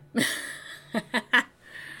man?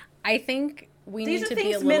 I think we need to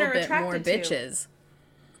be a little bit more bitches.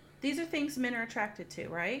 These are things men are attracted to,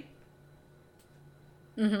 right?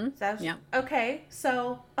 Mm-hmm. Yeah. Okay,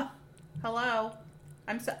 so, hello.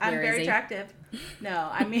 I'm very attractive. No,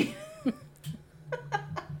 I mean...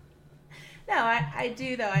 No, I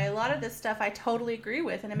do, though. A lot of this stuff I totally agree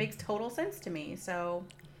with, and it makes total sense to me. So,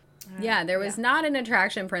 there was not an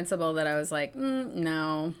attraction principle that I was like,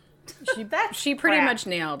 no. She pretty much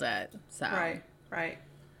nailed it. So Right.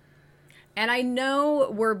 And I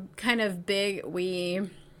know we're kind of big. We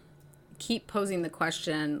keep posing the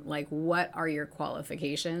question, like, what are your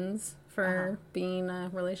qualifications for being a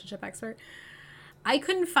relationship expert? I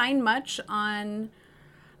couldn't find much on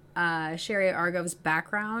Sherry Argov's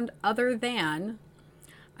background other than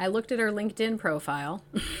I looked at her LinkedIn profile.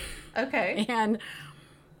 Okay. And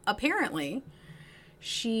apparently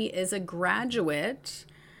she is a graduate.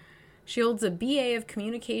 She holds a BA of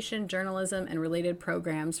Communication, Journalism, and Related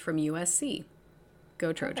Programs from USC.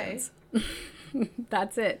 Go Trojans. Okay.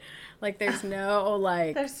 That's it. Like, there's no,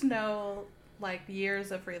 There's no,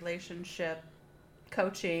 years of relationship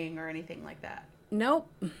coaching or anything like that. Nope.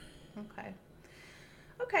 Okay.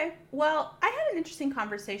 Well, I had an interesting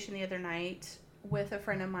conversation the other night with a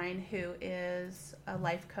friend of mine who is a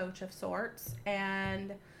life coach of sorts.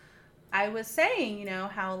 And I was saying,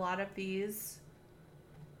 how a lot of these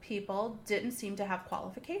people didn't seem to have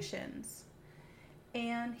qualifications.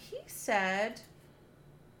 And he said,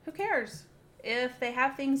 who cares? If they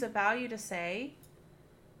have things of value to say,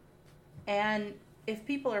 and if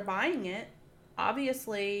people are buying it,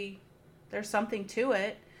 obviously there's something to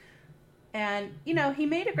it. And, he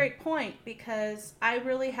made a great point, because I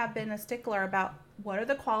really have been a stickler about what are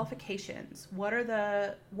the qualifications?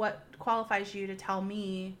 What qualifies you to tell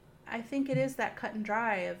me? I think it is that cut and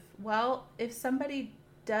dry of, well, if somebody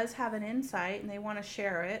does have an insight and they want to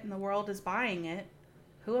share it and the world is buying it,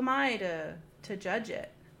 who am I to judge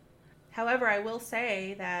it? However, I will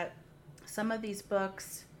say that some of these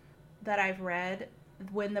books that I've read,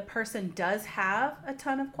 when the person does have a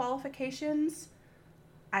ton of qualifications,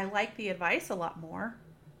 I like the advice a lot more.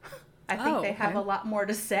 I think they have a lot more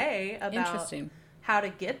to say about how to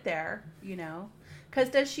get there, you know. Because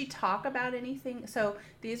does she talk about anything? So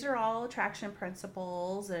these are all attraction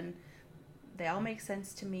principles and they all make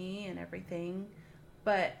sense to me and everything.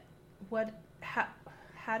 But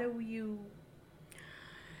how do you...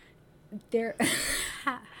 Where?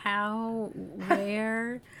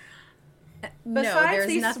 Besides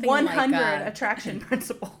these 100 attraction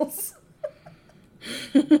principles.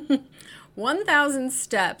 1,000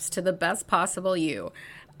 steps to the best possible you.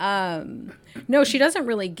 No, she doesn't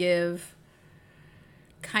really give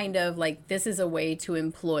kind of like, this is a way to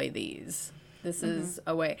employ these. This is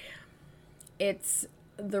a way. It's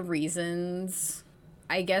the reasons,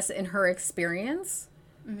 I guess, in her experience,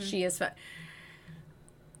 she is...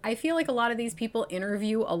 I feel like a lot of these people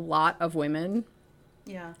interview a lot of women.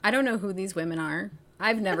 Yeah. I don't know who these women are.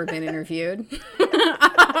 I've never been interviewed.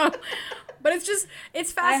 But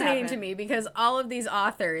it's fascinating to me because all of these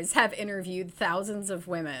authors have interviewed thousands of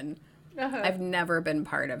women. I've never been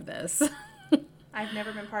part of this. I've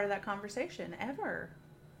never been part of that conversation, ever.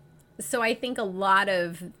 So I think a lot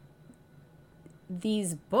of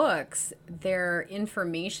these books, their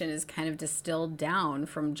information is kind of distilled down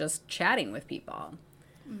from just chatting with people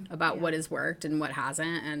about what has worked and what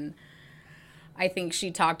hasn't. And I think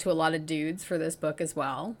she talked to a lot of dudes for this book as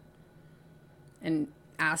well and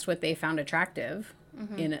asked what they found attractive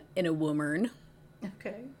in a woman.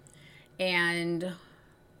 Okay. And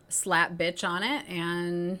slap bitch on it,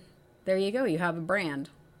 and there you go. You have a brand.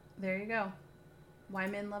 There you go. Why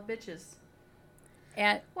men love bitches.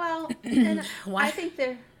 And I think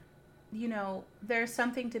there's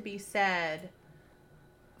something to be said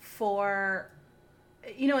for,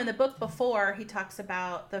 in the book before, he talks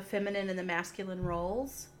about the feminine and the masculine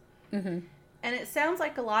roles. And it sounds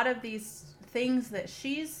like a lot of these things that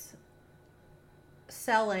she's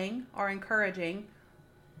selling or encouraging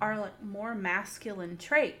are like more masculine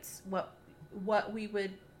traits. What we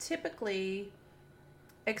would typically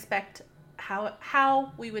expect,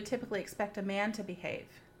 how we would typically expect a man to behave.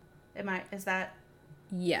 Is that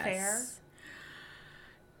fair?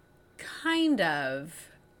 Kind of.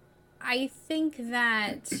 I think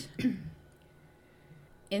that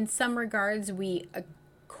in some regards we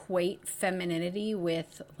equate femininity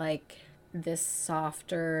with like this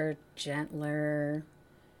softer, gentler,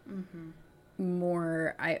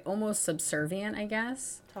 more almost subservient, I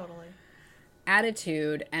guess. Totally.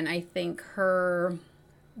 Attitude. And I think her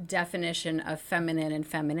definition of feminine and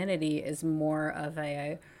femininity is more of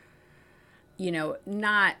a,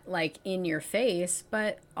 not like in your face,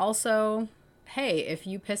 but also, hey, if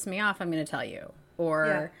you piss me off, I'm going to tell you.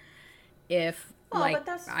 Or if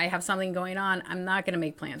I have something going on, I'm not going to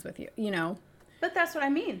make plans with you, But that's what I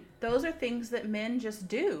mean. Those are things that men just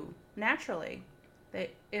do naturally.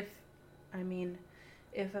 If a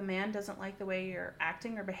man doesn't like the way you're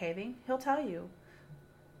acting or behaving, he'll tell you.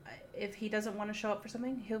 If he doesn't want to show up for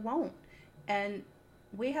something, he won't. And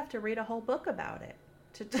we have to read a whole book about it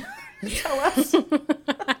to tell us.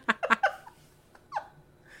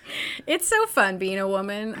 It's so fun being a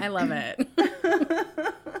woman. I love it.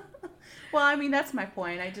 Well, that's my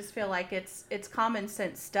point. I just feel like it's common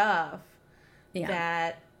sense stuff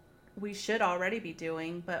that we should already be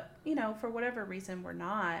doing, but for whatever reason we're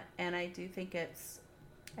not. And I do think it's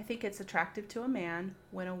attractive to a man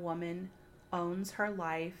when a woman owns her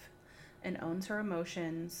life and owns her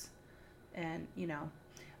emotions. And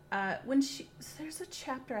when there's a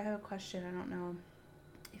chapter, I have a question, I don't know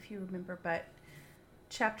if you remember, but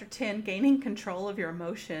chapter 10, gaining control of your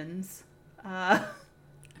emotions. I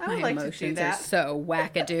would like to do that. Are so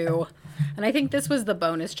wackadoo. And I think this was the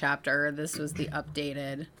bonus chapter. This was the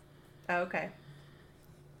updated. Oh, okay.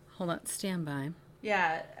 Hold on. Stand by.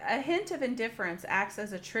 Yeah. A hint of indifference acts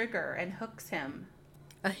as a trigger and hooks him.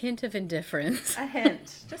 A hint of indifference. A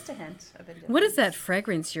hint. Just a hint of indifference. What is that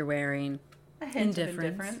fragrance you're wearing? A hint of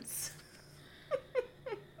indifference.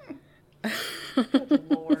 Good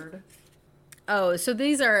Lord. Oh, so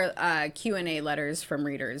these are Q&A letters from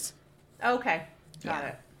readers. Okay. Got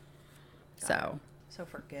it. So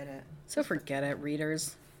forget it. So forget it,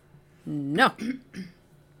 readers. No.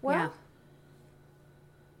 Well,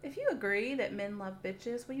 if you agree that men love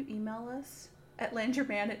bitches, will you email us at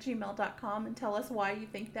landyourman@gmail.com and tell us why you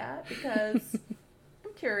think that? Because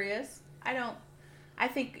I'm curious. I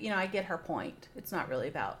think, I get her point. It's not really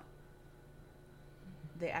about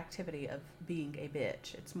the activity of being a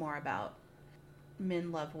bitch. It's more about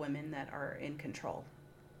men love women that are in control.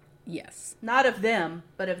 Yes. Not of them,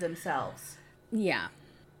 but of themselves. Yeah.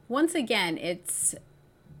 Once again, it's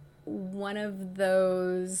one of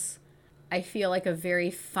those, I feel like, a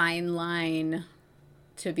very fine line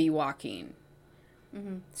to be walking.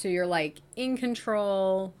 Mm-hmm. So you're like in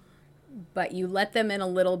control, but you let them in a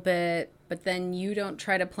little bit, but then you don't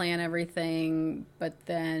try to plan everything, but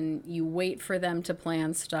then you wait for them to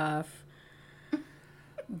plan stuff.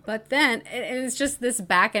 But then it's just this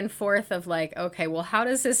back and forth of like, okay, well, how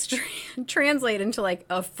does this translate into like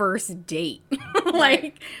a first date?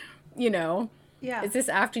 Like, you know, yeah. Is this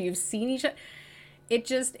after you've seen each other?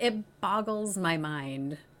 It boggles my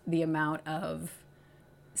mind, the amount of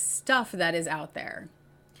stuff that is out there.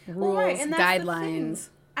 Rules, guidelines.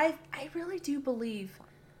 I really do believe,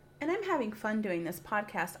 and I'm having fun doing this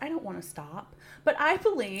podcast. I don't want to stop, but I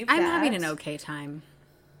believe I'm having an okay time.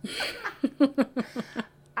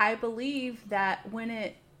 I believe that when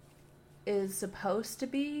it is supposed to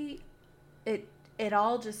be, it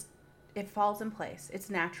all just, it falls in place. It's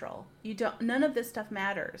natural. None of this stuff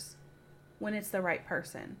matters when it's the right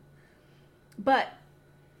person. But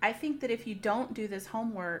I think that if you don't do this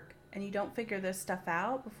homework and you don't figure this stuff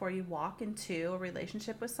out before you walk into a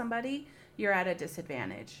relationship with somebody, you're at a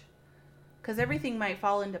disadvantage. Because everything might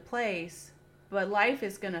fall into place, but life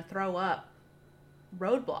is going to throw up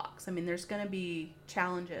roadblocks. I mean, there's going to be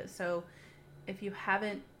challenges. So if you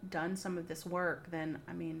haven't done some of this work, then,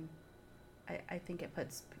 I mean, I think it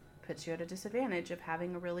puts you at a disadvantage of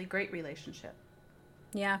having a really great relationship.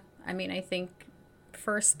 Yeah. I mean, I think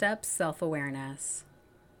first step, self-awareness.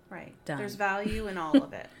 Right. Done. There's value in all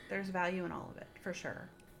of it. There's value in all of it, for sure.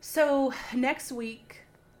 So next week,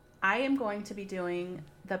 I am going to be doing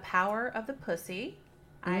The Power of the Pussy.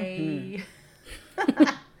 Mm-hmm.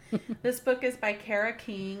 This book is by Kara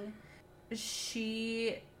King.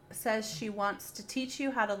 She says she wants to teach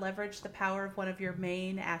you how to leverage the power of one of your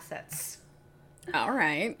main assets. All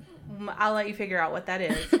right. I'll let you figure out what that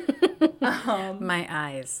is. My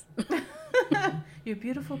eyes. Your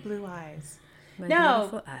beautiful blue eyes. My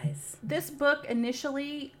beautiful eyes. This book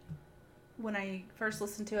initially, when I first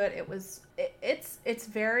listened to it, it's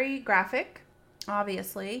very graphic,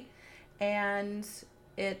 obviously, and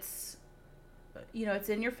it's, you know, it's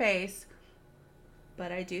in your face,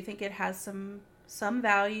 but I do think it has some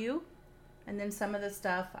value, and then some of the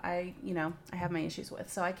stuff I have my issues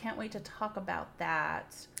with, so I can't wait to talk about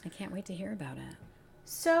that. I can't wait to hear about it.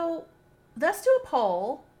 So let's do a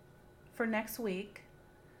poll for next week.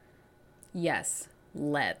 Yes,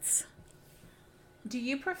 let's. Do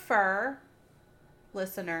you prefer,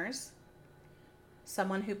 listeners,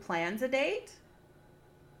 someone who plans a date?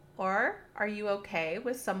 Or are you okay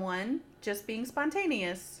with someone just being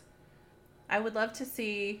spontaneous? I would love to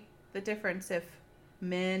see the difference if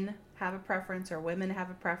men have a preference or women have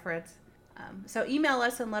a preference. So email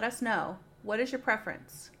us and let us know. What is your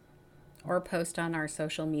preference? Or post on our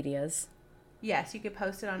social medias. Yes, you could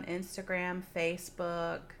post it on Instagram,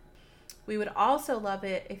 Facebook. We would also love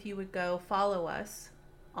it if you would go follow us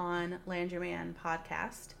on Land Your Man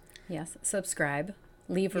podcast. Yes, subscribe,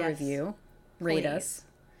 leave a review, rate us.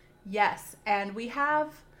 Yes, and we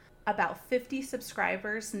have about 50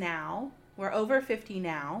 subscribers now. We're over 50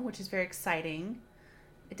 now, which is very exciting.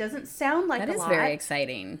 It doesn't sound like a lot. That is very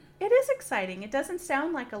exciting. It is exciting. It doesn't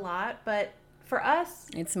sound like a lot, but for us,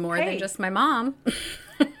 it's more than just my mom.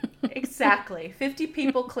 Exactly. 50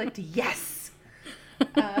 people clicked yes.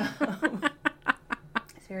 It's a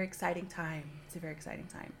very exciting time. It's a very exciting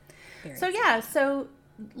time. So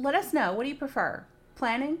let us know. What do you prefer?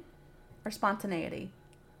 Planning or spontaneity?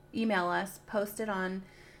 Email us, post it on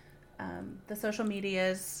the social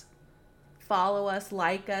medias, follow us,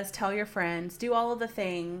 like us, tell your friends, do all of the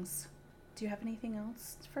things. Do you have anything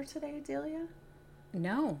else for today, Adelia?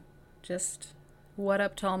 No, just what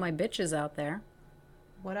up to all my bitches out there.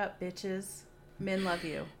 What up, bitches? Men love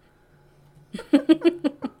you.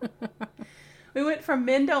 We went from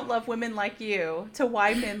men don't love women like you to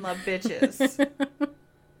why men love bitches.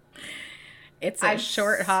 It's a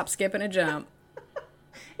short hop, skip, and a jump.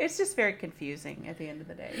 It's just very confusing at the end of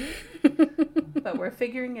the day. But we're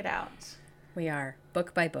figuring it out. We are,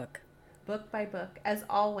 book by book. Book by book. As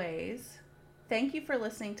always, thank you for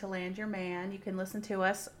listening to Land Your Man. You can listen to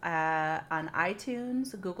us on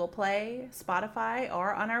iTunes, Google Play, Spotify,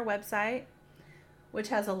 or on our website, which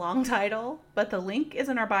has a long title, but the link is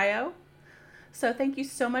in our bio. So thank you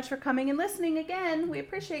so much for coming and listening again. We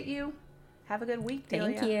appreciate you. Have a good week,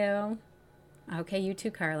 Delia. Thank you. Okay, you too,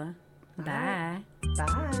 Carla. Bye. Right.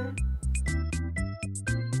 Bye.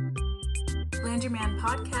 Landryman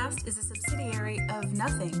Podcast is a subsidiary of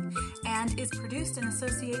Nothing and is produced in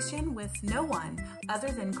association with no one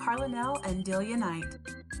other than Carlinell and Delia Knight.